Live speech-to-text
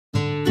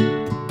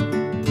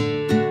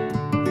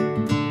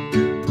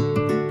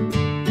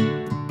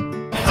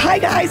Hi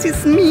guys,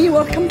 it's me.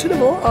 Welcome to the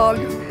vlog.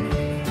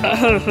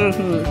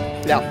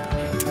 Yeah.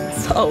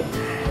 So,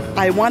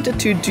 I wanted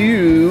to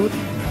do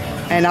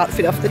an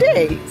outfit of the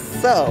day.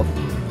 So,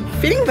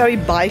 feeling very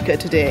biker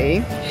today.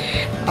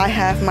 I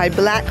have my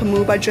black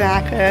Muba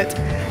jacket.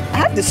 I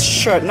have this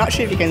shirt, not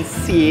sure if you can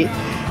see.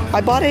 I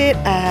bought it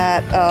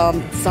at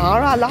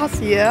Zara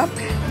last year.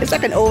 It's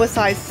like an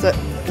oversized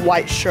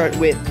white shirt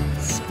with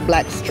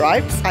black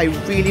stripes. I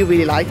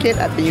really like it.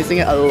 I've been using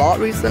it a lot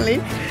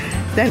recently.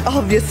 Then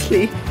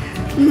obviously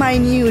my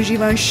new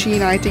Givenchy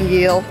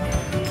Nightingale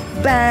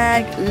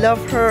bag. Love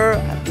her.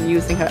 I've been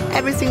using her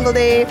every single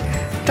day.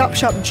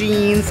 Topshop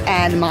jeans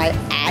and my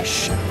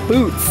Ash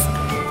boots.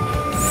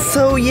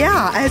 So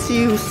yeah, as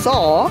you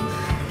saw,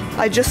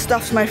 I just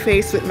stuffed my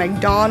face with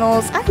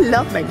McDonald's. I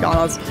love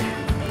McDonald's.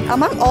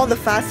 Among all the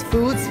fast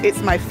foods,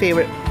 it's my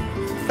favorite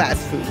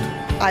fast food.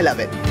 I love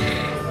it.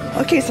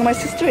 Okay, so my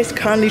sister is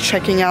currently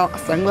checking out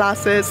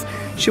sunglasses.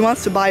 She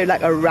wants to buy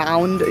like a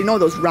round, you know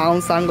those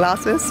round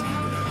sunglasses?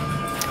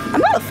 I'm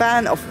not a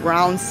fan of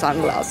round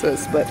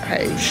sunglasses, but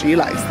hey, she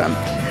likes them.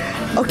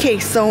 Okay,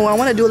 so I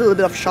want to do a little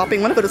bit of shopping.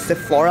 I want to go to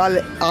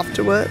Sephora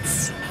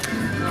afterwards.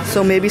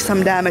 So maybe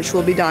some damage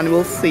will be done,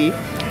 we'll see.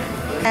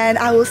 And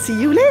I will see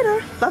you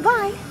later.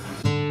 Bye-bye.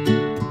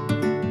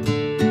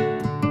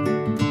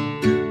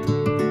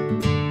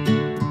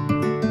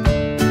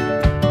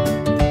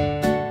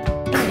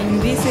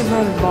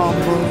 Invisible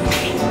bubbles.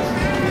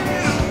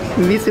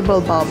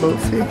 Invisible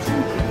bubbles, sì.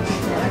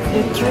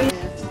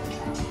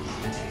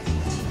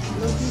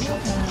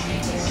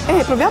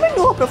 Proviamo il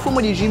nuovo profumo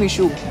di Jimmy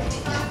Choo.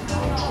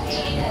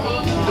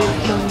 Del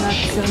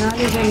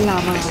connazionale della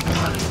mamma.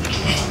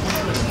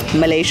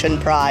 Malaysian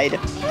Pride.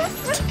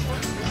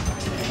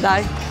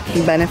 Dai.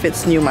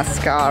 Benefits new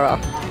mascara.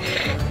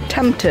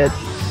 Tempted.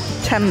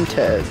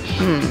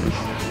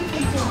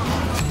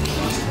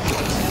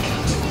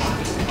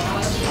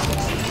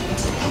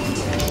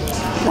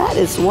 That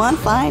is one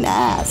fine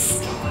ass.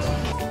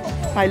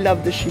 I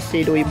love the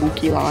Shiseido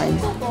Ibuki line.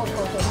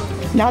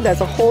 Now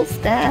there's a whole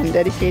stand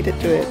dedicated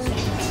to it.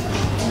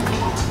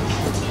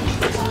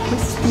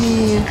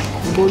 Questi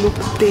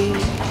volutti.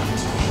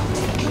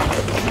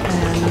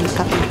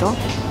 Capito?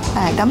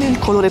 Dammi il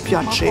colore più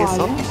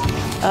acceso.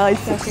 Il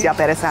fucsia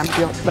per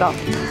esempio. Bravo.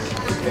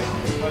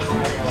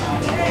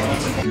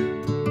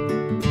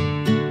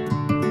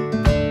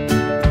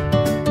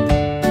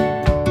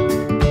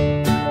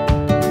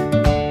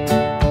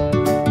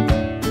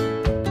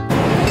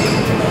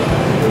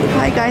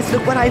 Hi guys,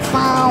 look what I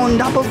found!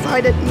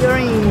 Double-sided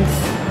earrings!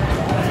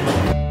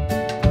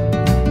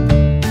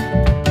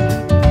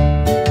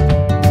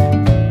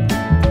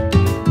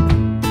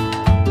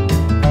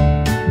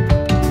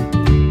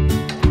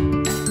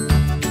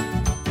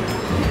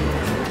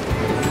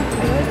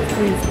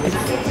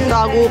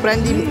 Tago,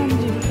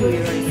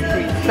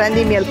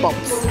 prendimi il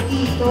pops.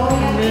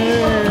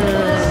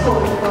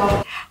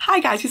 Hi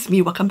guys, it's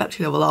me. Welcome back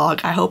to the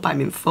vlog. I hope I'm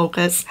in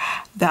focus.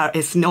 There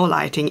is no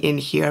lighting in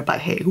here,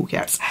 but hey, who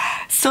cares?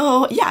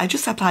 So yeah, I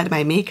just applied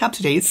my makeup.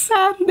 Today is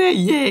Saturday,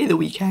 yay, the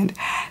weekend.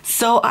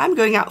 So I'm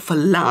going out for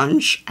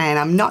lunch and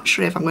I'm not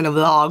sure if I'm going to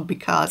vlog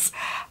because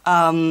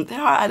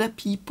there are other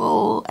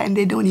people and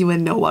they don't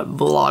even know what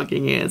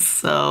vlogging is.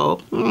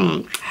 So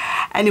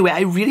anyway,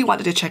 I really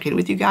wanted to check in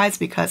with you guys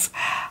because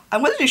I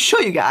wanted to show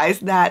you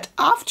guys that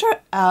after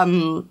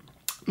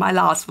my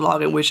last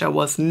vlog in which I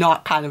was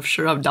not kind of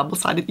sure of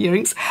double-sided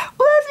earrings,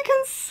 well, as you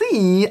can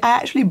see, I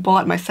actually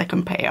bought my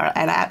second pair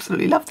and I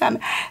absolutely love them.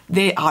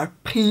 They are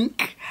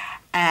pink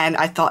and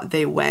I thought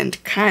they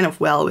went kind of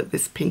well with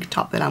this pink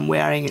top that I'm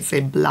wearing. It's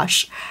a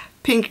blush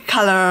pink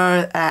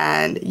color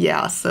and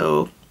yeah,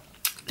 so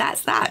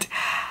that's that.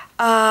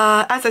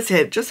 As I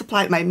said, just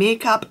applied my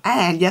makeup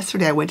and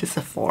yesterday I went to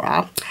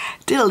Sephora.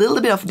 Did a little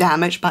bit of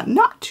damage, but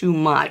not too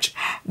much.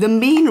 The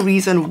main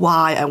reason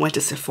why I went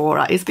to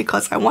Sephora is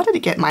because I wanted to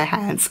get my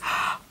hands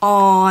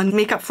on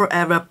Makeup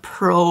Forever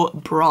Pro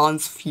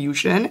Bronze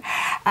Fusion.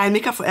 And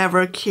Makeup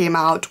Forever came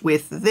out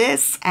with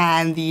this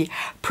and the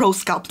Pro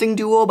Sculpting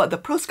Duo, but the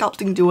Pro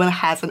Sculpting Duo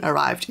hasn't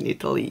arrived in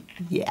Italy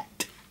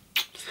yet.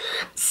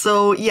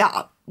 So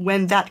yeah,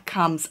 when that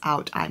comes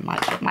out, I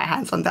might get my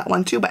hands on that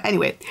one too. But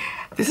anyway,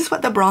 this is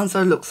what the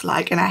bronzer looks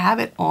like and I have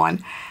it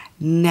on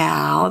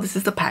now. This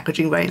is the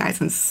packaging, very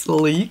nice and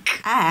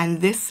sleek.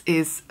 And this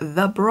is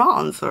the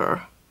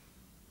bronzer.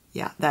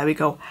 Yeah, there we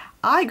go.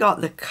 I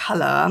got the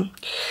color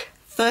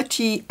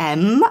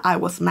 30M. I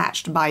was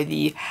matched by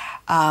the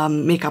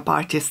makeup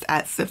artist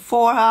at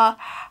Sephora.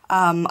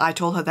 I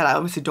told her that I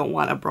obviously don't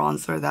want a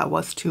bronzer that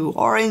was too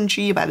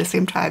orangey, but at the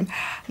same time,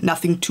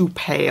 nothing too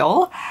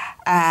pale.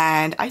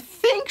 And I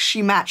think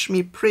she matched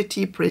me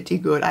pretty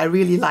good. I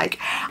really like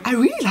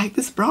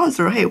this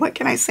bronzer. Hey, what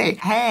can I say?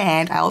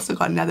 And I also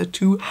got another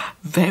two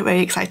very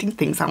exciting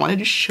things I wanted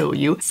to show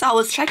you. So I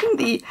was checking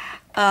the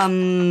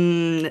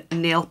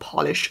nail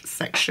polish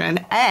section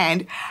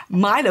and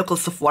my local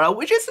Sephora,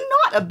 which is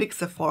not a big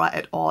Sephora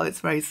at all, it's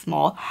very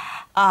small,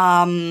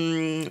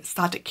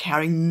 started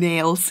carrying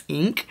nails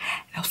ink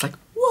and I was like,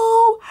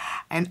 whoa,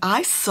 and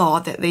I saw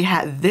that they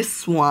had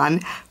this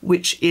one,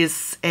 which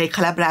is a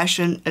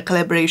collaboration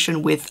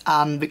with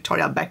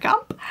Victoria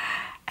Beckham.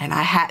 And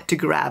I had to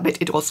grab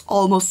it. It was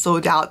almost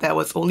sold out. There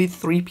was only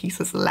 3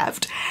 pieces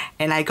left.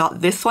 And I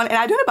got this one. And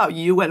I don't know about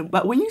you,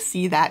 but when you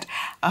see that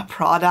a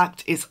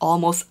product is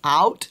almost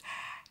out,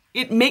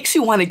 it makes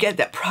you want to get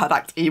that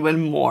product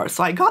even more.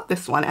 So I got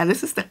this one. And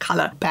this is the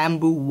color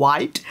Bamboo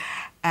White.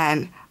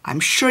 And I'm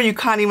sure you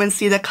can't even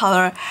see the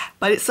color.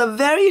 But it's a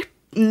very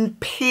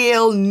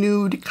pale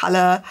nude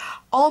color.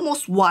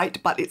 Almost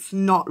white, but it's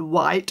not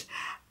white.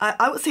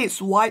 I would say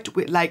it's white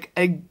with like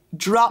a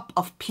drop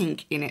of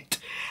pink in it.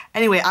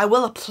 Anyway, I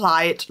will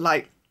apply it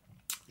like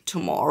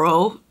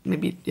tomorrow.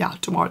 Maybe, yeah,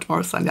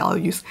 tomorrow, Sunday. I'll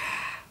use...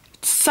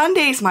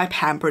 Sunday is my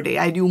pamper day.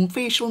 I do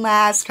facial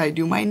mask, I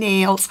do my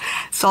nails.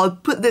 So I'll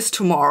put this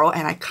tomorrow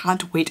and I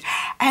can't wait.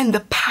 And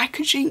the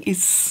packaging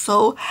is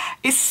so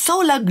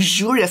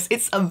luxurious.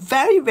 It's a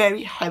very,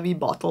 very heavy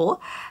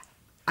bottle.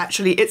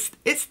 Actually, it's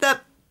the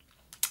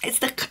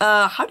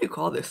how do you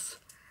call this?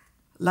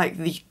 Like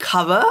the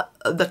cover,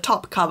 the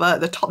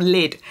top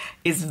lid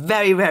is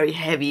very, very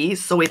heavy.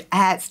 So it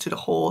adds to the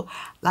whole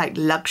like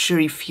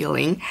luxury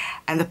feeling.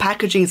 And the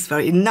packaging is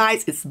very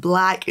nice. It's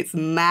black, it's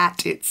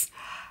matte,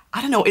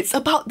 I don't know, it's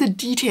about the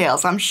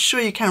details. I'm sure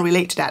you can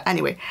relate to that.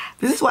 Anyway,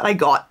 this is what I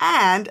got.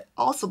 And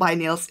also by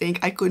Nails Inc.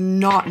 I could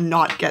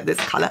not get this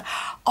color.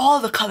 All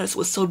the colors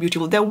were so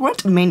beautiful. There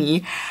weren't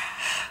many.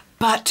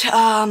 But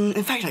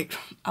in fact, like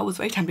I was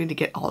very tempted to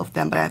get all of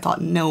them. But I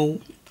thought,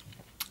 no,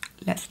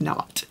 let's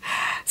not.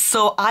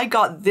 So I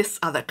got this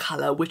other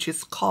color, which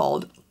is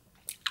called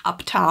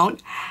Uptown.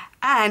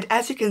 And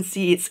as you can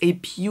see, it's a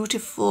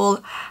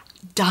beautiful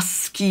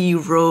dusky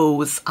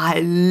rose. I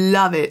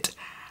love it.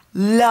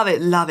 Love it,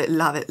 love it,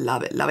 love it,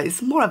 love it, love it.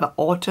 It's more of an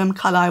autumn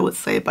color, I would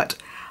say, but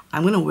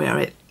I'm going to wear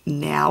it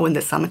now in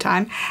the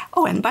summertime.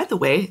 Oh, and by the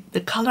way, the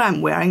color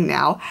I'm wearing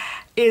now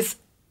is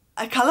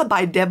a color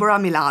by Deborah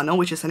Milano,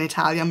 which is an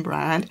Italian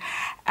brand.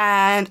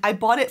 And I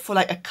bought it for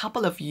like a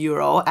couple of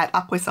euro at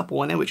Acqua e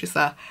Sapone, which is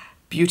a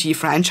beauty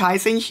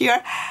franchising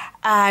here.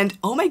 And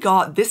oh my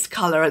god, this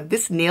color,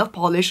 this nail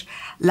polish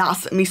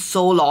lasted me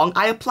so long.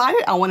 I applied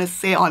it, I want to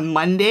say, on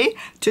Monday.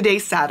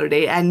 Today's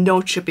Saturday, and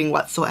no chipping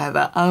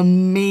whatsoever.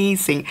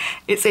 Amazing.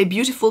 It's a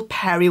beautiful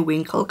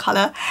periwinkle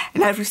color,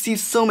 and I've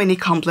received so many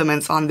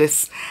compliments on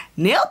this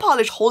nail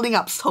polish holding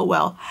up so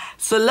well.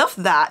 So love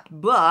that.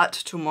 But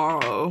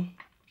tomorrow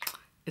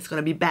it's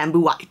gonna be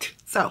Bamboo White.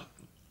 So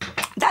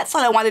that's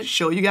all I wanted to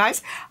show you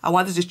guys. I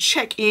wanted to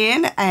check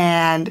in,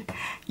 and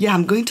yeah,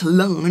 I'm going to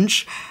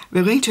lunch.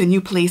 We're going to a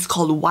new place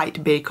called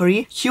White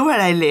Bakery. Here where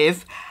I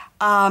live,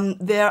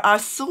 there are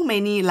so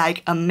many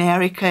like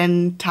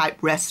American type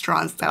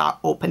restaurants that are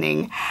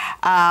opening.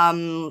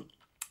 And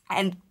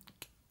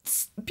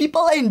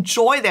people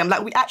enjoy them.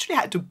 Like we actually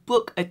had to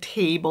book a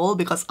table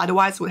because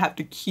otherwise we'd have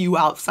to queue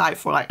outside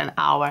for like an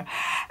hour.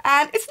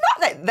 And it's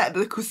not like that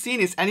the cuisine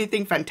is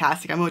anything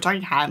fantastic. I mean, we're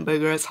talking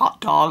hamburgers, hot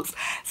dogs,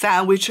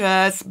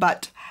 sandwiches,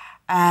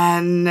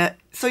 and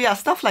so yeah,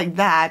 stuff like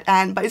that.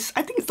 But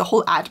I think it's the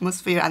whole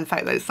atmosphere and the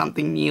fact that it's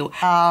something new.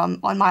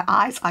 On my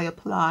eyes, I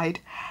applied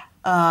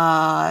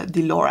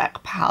the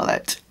Lorac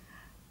palette.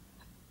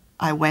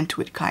 I went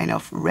with kind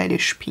of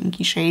reddish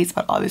pinky shades,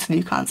 but obviously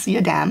you can't see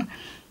a damn.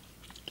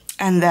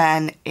 And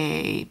then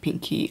a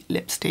pinky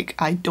lipstick.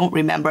 I don't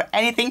remember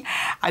anything.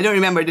 I don't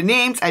remember the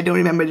names. I don't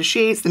remember the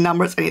shades, the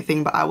numbers,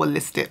 anything, but I will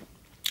list it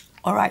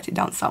or write it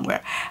down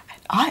somewhere.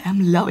 And I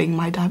am loving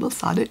my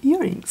double-sided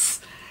earrings.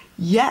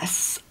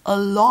 Yes, a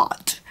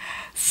lot.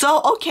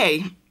 So,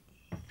 okay,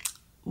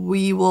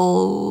 we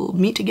will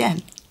meet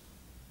again.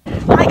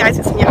 Hi guys,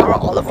 it's me. How are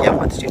all of you? I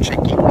wanted to check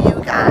in with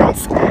you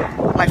guys.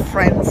 My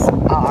friends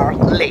are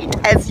late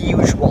as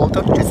usual.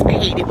 Don't you just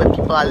hate it when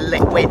people are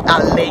late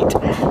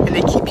and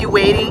they keep you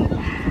waiting?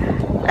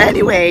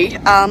 Anyway,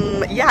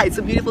 yeah, it's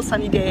a beautiful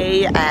sunny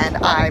day and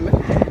I'm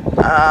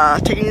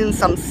taking in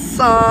some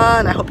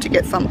sun. I hope to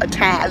get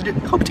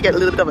a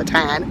little bit of a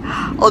tan.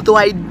 Although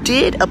I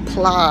did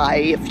apply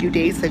a few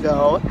days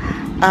ago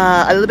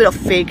a little bit of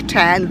fake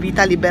tan,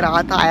 Vita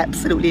Liberata. I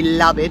absolutely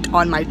love it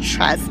on my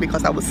chest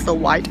because I was so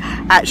white.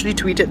 I actually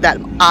tweeted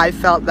that I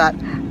felt that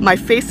my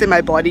face and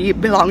my body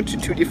belonged to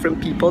two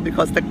different people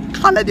because the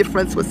color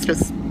difference was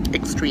just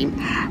extreme.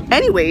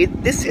 Anyway,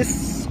 this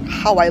is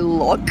how I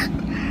look.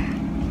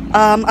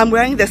 I'm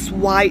wearing this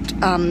white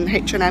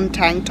H&M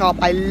tank top.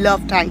 I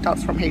love tank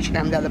tops from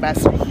H&M, they're the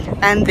best.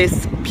 And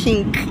this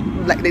pink,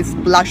 like this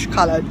blush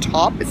colored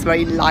top. It's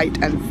very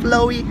light and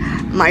flowy.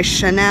 My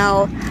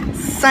Chanel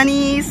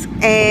sunnies,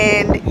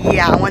 and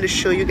yeah, I want to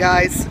show you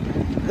guys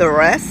the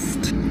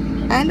rest.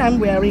 And I'm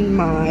wearing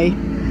my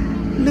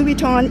Louis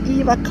Vuitton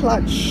Eva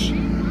clutch.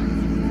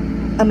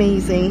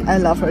 Amazing. I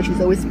love her.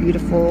 She's always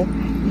beautiful.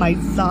 My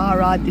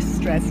Zara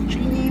distressed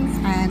jeans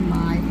and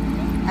my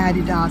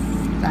Adidas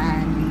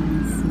Stan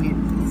Smith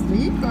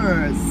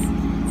sneakers.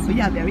 So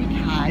yeah, very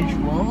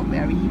casual,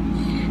 very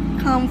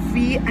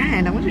comfy.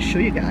 And I want to show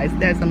you guys,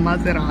 there's a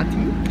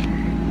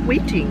Maserati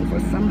waiting for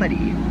somebody.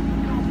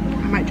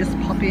 I might just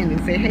pop in and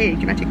say, hey,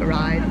 can I take a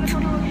ride?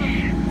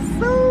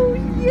 So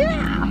yeah.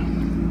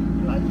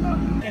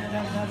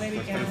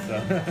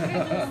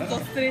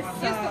 Sto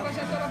stressata. Io sto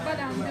facendo la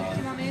badante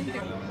ultimamente.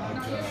 No,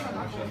 io non la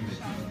lascio.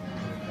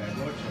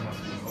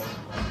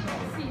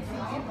 Sì,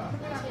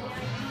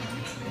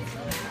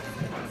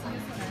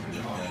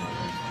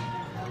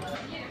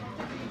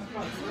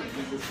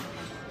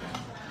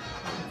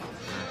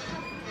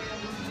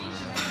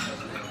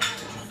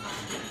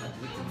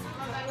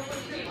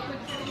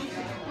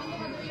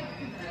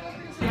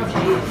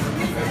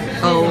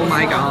 Oh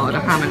my god,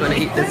 how am I gonna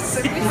eat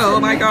this? Oh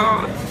my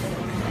god.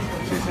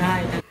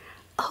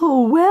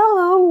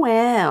 Oh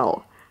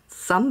well.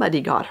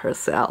 Somebody got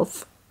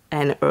herself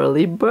an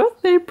early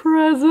birthday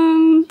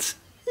present.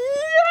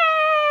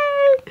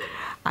 Yay!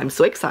 I'm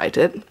so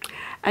excited.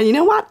 And you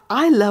know what?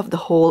 I love the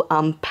whole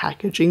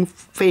unpackaging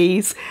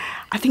phase.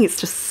 I think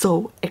it's just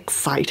so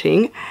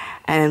exciting.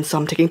 And so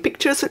I'm taking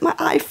pictures with my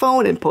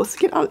iPhone and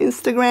posting it on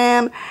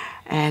Instagram.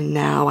 And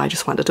now I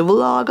just wanted to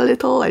vlog a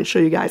little and show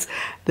you guys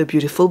the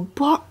beautiful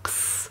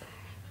box.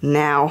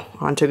 Now,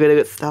 on to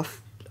good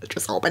stuff. Let's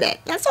just open it.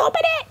 Let's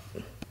open it.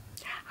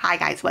 Hi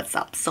guys, what's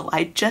up? So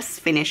I just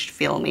finished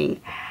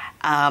filming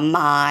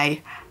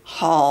my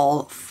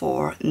haul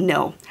for...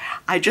 No,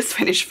 I just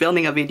finished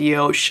filming a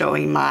video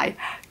showing my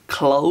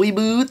Chloe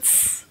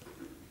boots.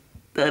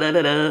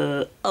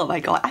 Da-da-da-da. Oh my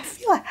god, I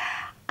feel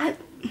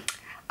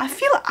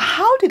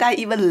how did I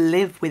even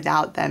live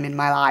without them in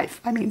my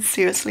life? I mean,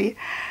 seriously.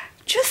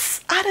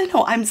 Just, I don't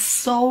know, I'm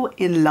so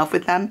in love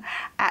with them.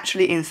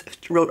 Actually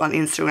wrote on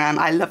Instagram,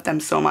 I love them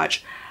so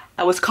much.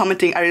 I was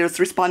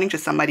responding to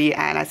somebody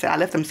and I said, I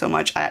love them so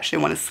much, I actually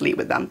want to sleep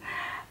with them.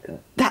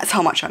 That's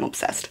how much I'm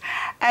obsessed.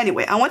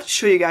 Anyway, I want to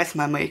show you guys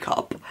my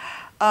makeup.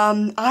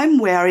 I'm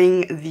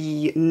wearing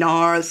the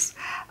NARS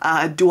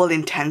Dual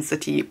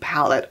Intensity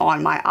palette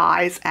on my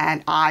eyes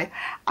and I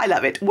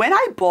love it. When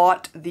I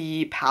bought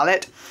the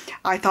palette,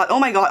 I thought, oh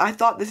my god, I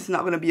thought this is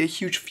not going to be a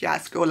huge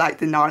fiasco like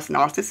the NARS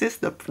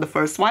Narcissist, the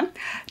first one.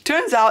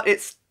 Turns out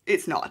it's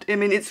not. I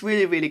mean, it's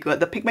really, really good.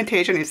 The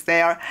pigmentation is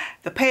there,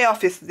 the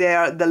payoff is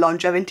there, the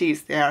longevity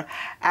is there,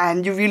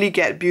 and you really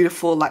get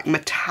beautiful like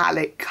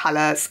metallic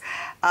colors.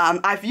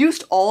 I've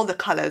used all the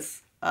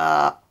colors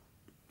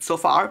so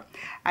far,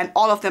 and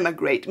all of them are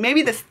great.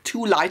 Maybe the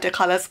two lighter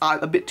colors are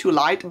a bit too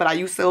light, but I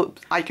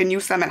can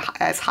use them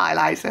as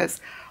highlighters.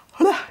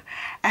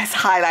 As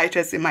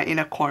highlighters in my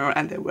inner corner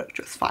and they work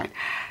just fine.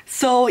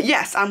 So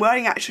yes, I'm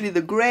wearing actually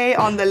the grey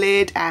on the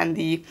lid and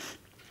the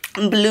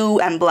blue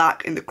and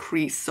black in the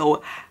crease,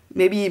 so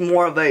maybe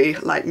more of a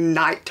like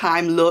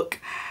nighttime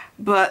look,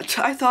 but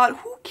I thought,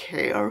 who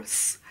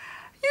cares?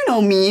 You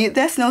know me,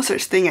 there's no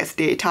such thing as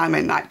daytime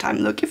and nighttime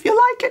look. If you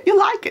like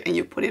it, and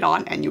you put it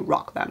on and you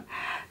rock them.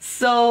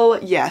 So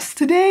yes,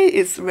 today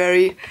is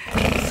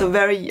it's a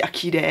very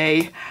yucky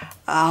day.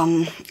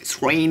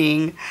 It's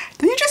raining.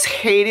 Don't you just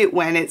hate it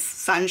when there's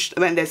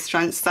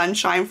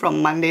sunshine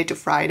from Monday to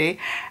Friday,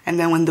 and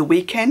then when the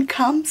weekend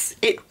comes,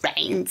 it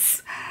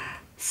rains?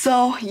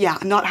 So yeah,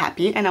 I'm not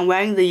happy, and I'm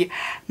wearing the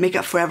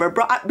Makeup Forever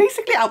bra.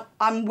 Basically,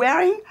 I'm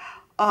wearing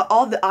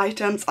all the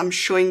items I'm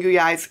showing you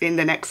guys in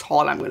the next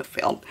haul I'm gonna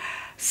film.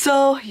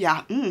 So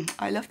yeah,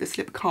 I love this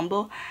lip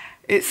combo.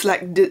 It's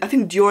like, I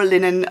think Dior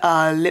Linen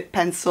lip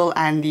pencil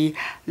and the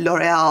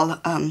L'Oreal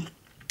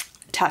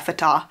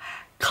Taffeta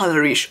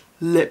Colorish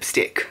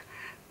lipstick.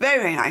 Very,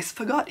 very nice.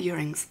 Forgot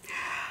earrings.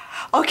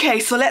 Okay,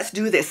 so let's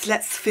do this.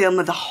 Let's film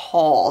the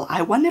haul.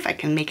 I wonder if I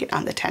can make it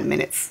under 10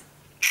 minutes.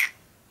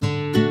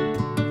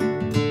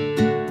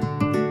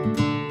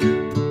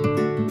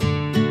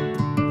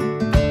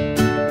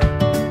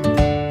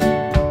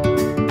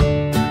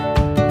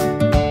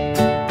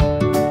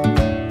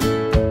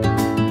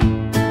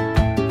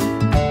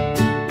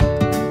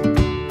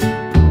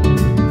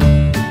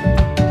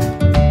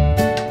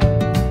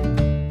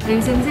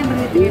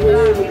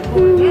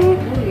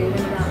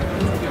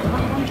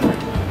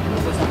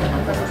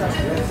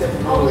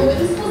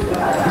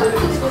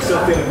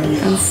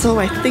 And so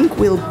I think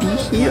we'll be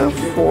here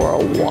for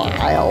a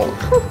while.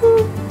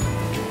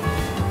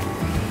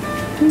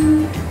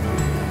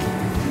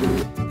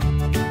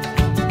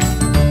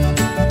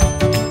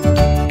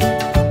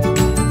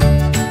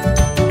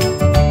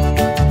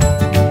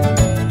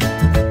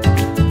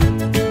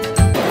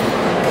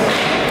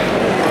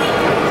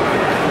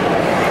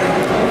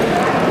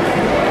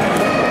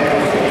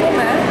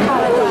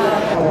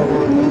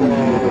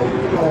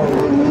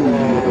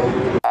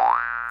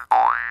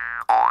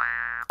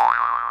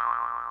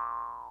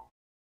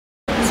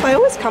 I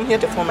always come here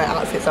to film my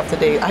outfits after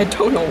day. I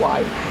don't know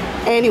why.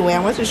 Anyway, I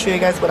want to show you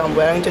guys what I'm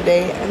wearing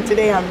today, and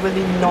today I'm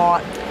really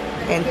not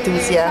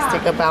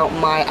enthusiastic about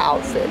my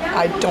outfit.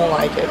 I don't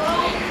like it.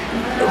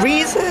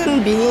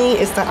 Reason being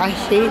is that I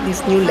hate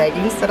these new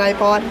leggings that I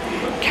bought.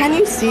 Can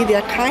you see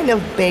they're kind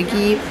of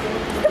baggy?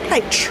 They look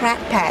like track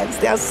pants.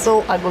 They are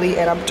so ugly,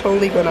 and I'm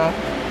totally gonna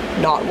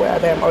not wear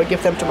them or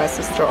give them to my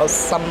sister or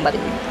somebody.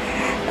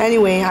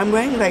 Anyway, I'm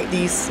wearing like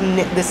this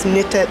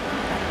knitted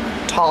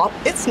top.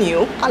 It's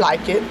new. I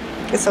like it.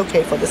 It's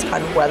okay for this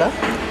kind of weather.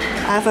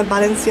 I have a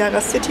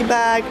Balenciaga city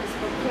bag,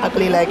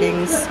 ugly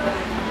leggings,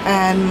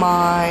 and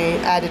my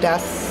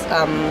Adidas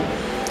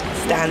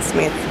Stan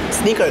Smith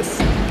sneakers.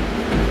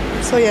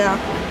 So yeah,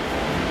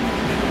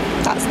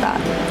 that's that.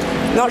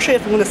 Not sure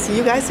if I'm gonna see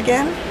you guys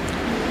again.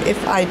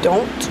 If I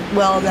don't,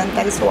 well then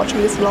thanks for watching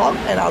this vlog,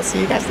 and I'll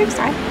see you guys next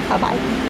time. Bye bye.